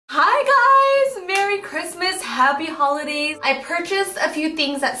Hi guys! Merry Christmas, Happy Holidays! I purchased a few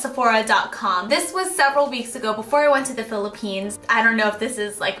things at Sephora.com. This was several weeks ago before I went to the Philippines. I don't know if this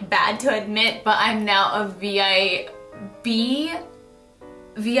is like bad to admit, but I'm now a VIB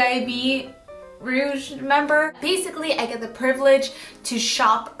Rouge member. Basically, I get the privilege to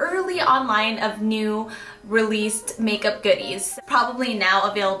shop early online of new released makeup goodies. Probably now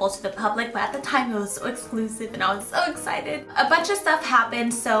available to the public, but at the time it was so exclusive and I was so excited. A bunch of stuff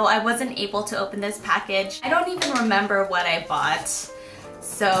happened, so I wasn't able to open this package. I don't even remember what I bought.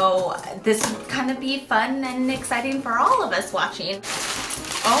 So this would kind of be fun and exciting for all of us watching.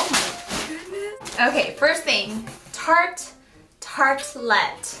 Oh my goodness. Okay, first thing, Tartelette.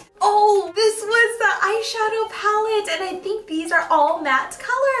 Oh, this was the eyeshadow palette, and I think these are all matte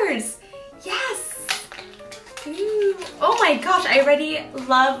colors. Yes. Ooh. Oh my gosh, I already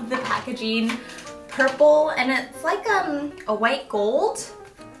love the packaging. Purple, and it's like a white gold.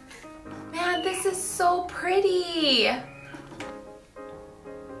 Man, this is so pretty. All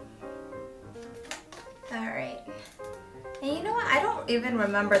right. And you know what? I don't even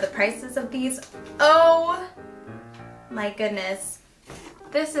remember the prices of these. Oh my goodness.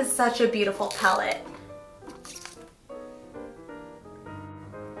 This is such a beautiful palette.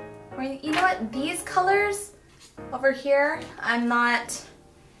 You know what? These colors over here, I'm not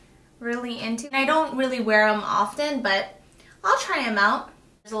really into. I don't really wear them often, but I'll try them out.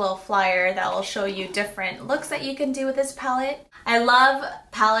 There's a little flyer that will show you different looks that you can do with this palette. I love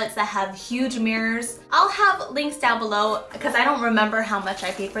palettes that have huge mirrors. I'll have links down below because I don't remember how much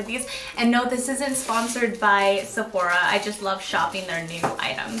I paid for these. And no, this isn't sponsored by Sephora. I just love shopping their new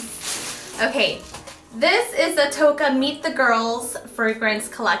items. Okay, this is the Tocca Meet the Girls fragrance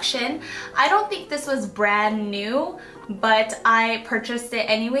collection. I don't think this was brand new, but I purchased it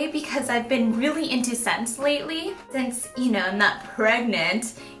anyway because I've been really into scents lately. Since, you know, I'm not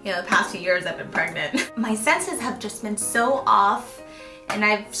pregnant, you know, the past few years I've been pregnant. My senses have just been so off and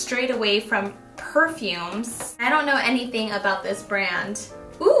I've strayed away from perfumes. I don't know anything about this brand.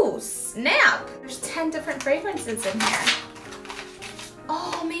 Ooh, snap! There's 10 different fragrances in here.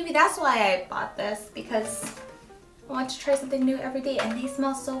 Oh, maybe that's why I bought this, because I want to try something new every day and they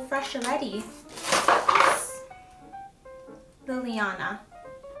smell so fresh already. Liliana.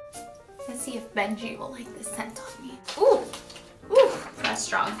 Let's see if Benji will like this scent on me. Ooh, ooh, that's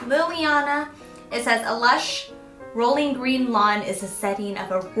strong. Liliana. It says a lush rolling green lawn is a setting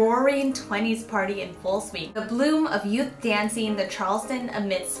of a roaring 20s party in full swing. The bloom of youth dancing the Charleston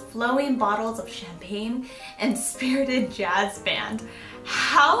amidst flowing bottles of champagne and spirited jazz band.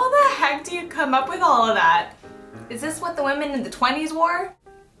 How the heck do you come up with all of that? Is this what the women in the 20s wore?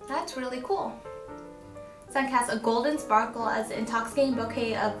 That's really cool. Sun casts a golden sparkle as the intoxicating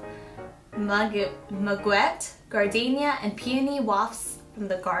bouquet of maguette, gardenia, and peony wafts from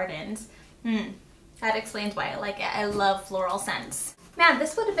the gardens. That explains why I like it. I love floral scents. Man,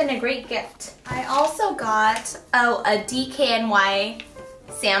 this would have been a great gift. I also got, a DKNY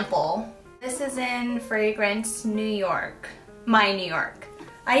sample. This is in Fragrance New York. My New York.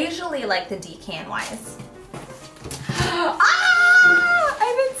 I usually like the DKNYs. Ah!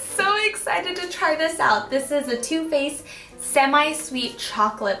 I've been so excited to try this out. This is a Too Faced semi-sweet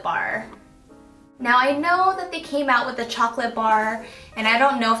chocolate bar. Now I know that they came out with a chocolate bar, and I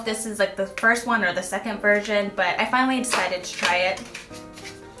don't know if this is like the first one or the second version, but I finally decided to try it.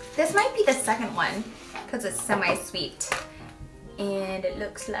 This might be the second one because it's semi-sweet. And it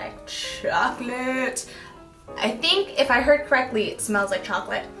looks like chocolate. I think if I heard correctly, it smells like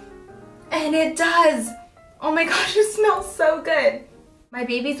chocolate. And it does! Oh my gosh, it smells so good. My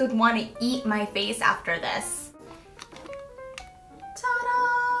babies would want to eat my face after this.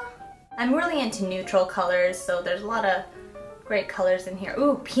 Ta-da! I'm really into neutral colors, so there's a lot of great colors in here.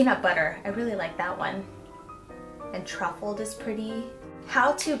 Ooh, peanut butter. I really like that one. And truffled is pretty.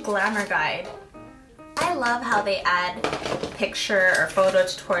 How to glamour guide. I love how they add picture or photo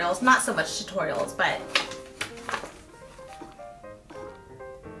tutorials. Not so much tutorials, but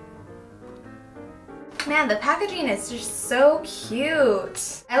man, the packaging is just so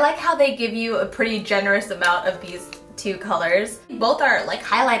cute. I like how they give you a pretty generous amount of these two colors. Both are like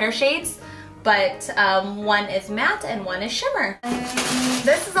highlighter shades, but one is matte and one is shimmer. And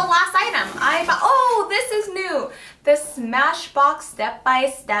this is the last item. Oh, this is new. The Smashbox Step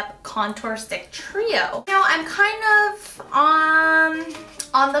by Step Contour Stick Trio. Now, I'm kind of on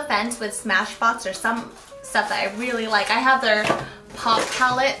the fence with Smashbox. There's some stuff that I really like. I have their Pop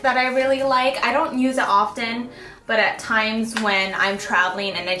palette that I really like. I don't use it often, but at times when I'm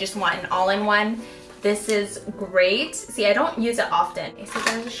traveling and I just want an all-in-one, this is great. See, I don't use it often. Okay, so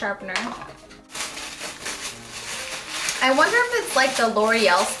there's a sharpener. I wonder if it's like the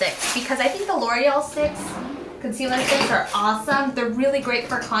L'Oreal sticks, because I think the L'Oreal sticks, concealer sticks, are awesome. They're really great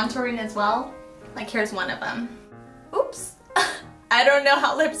for contouring as well. Like here's one of them. Oops. I don't know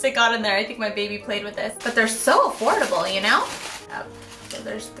how lipstick got in there. I think my baby played with this. But they're so affordable, you know? So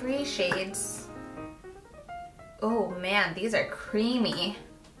there's 3 shades. Oh man, these are creamy.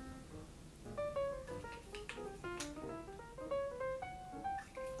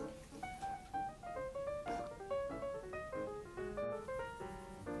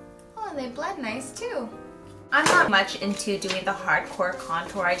 Oh, they blend nice too. I'm not much into doing the hardcore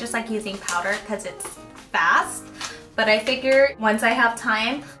contour. I just like using powder because it's fast. But I figure once I have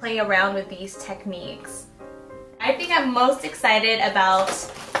time, play around with these techniques. I think I'm most excited about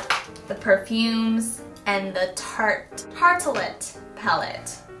the perfumes and the Tarte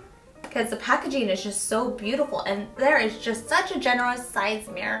palette, because the packaging is just so beautiful and there is just such a generous size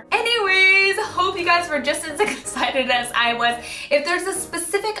mirror. Anyways, hope you guys were just as excited as I was. If there's a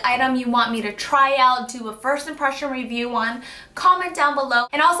specific item you want me to try out, do a first impression review on, comment down below.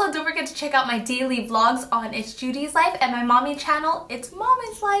 And also don't forget to check out my daily vlogs on It's Judy's Life and my mommy channel, It's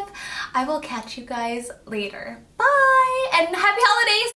Mommy's Life. I will catch you guys later. Bye! And happy holidays!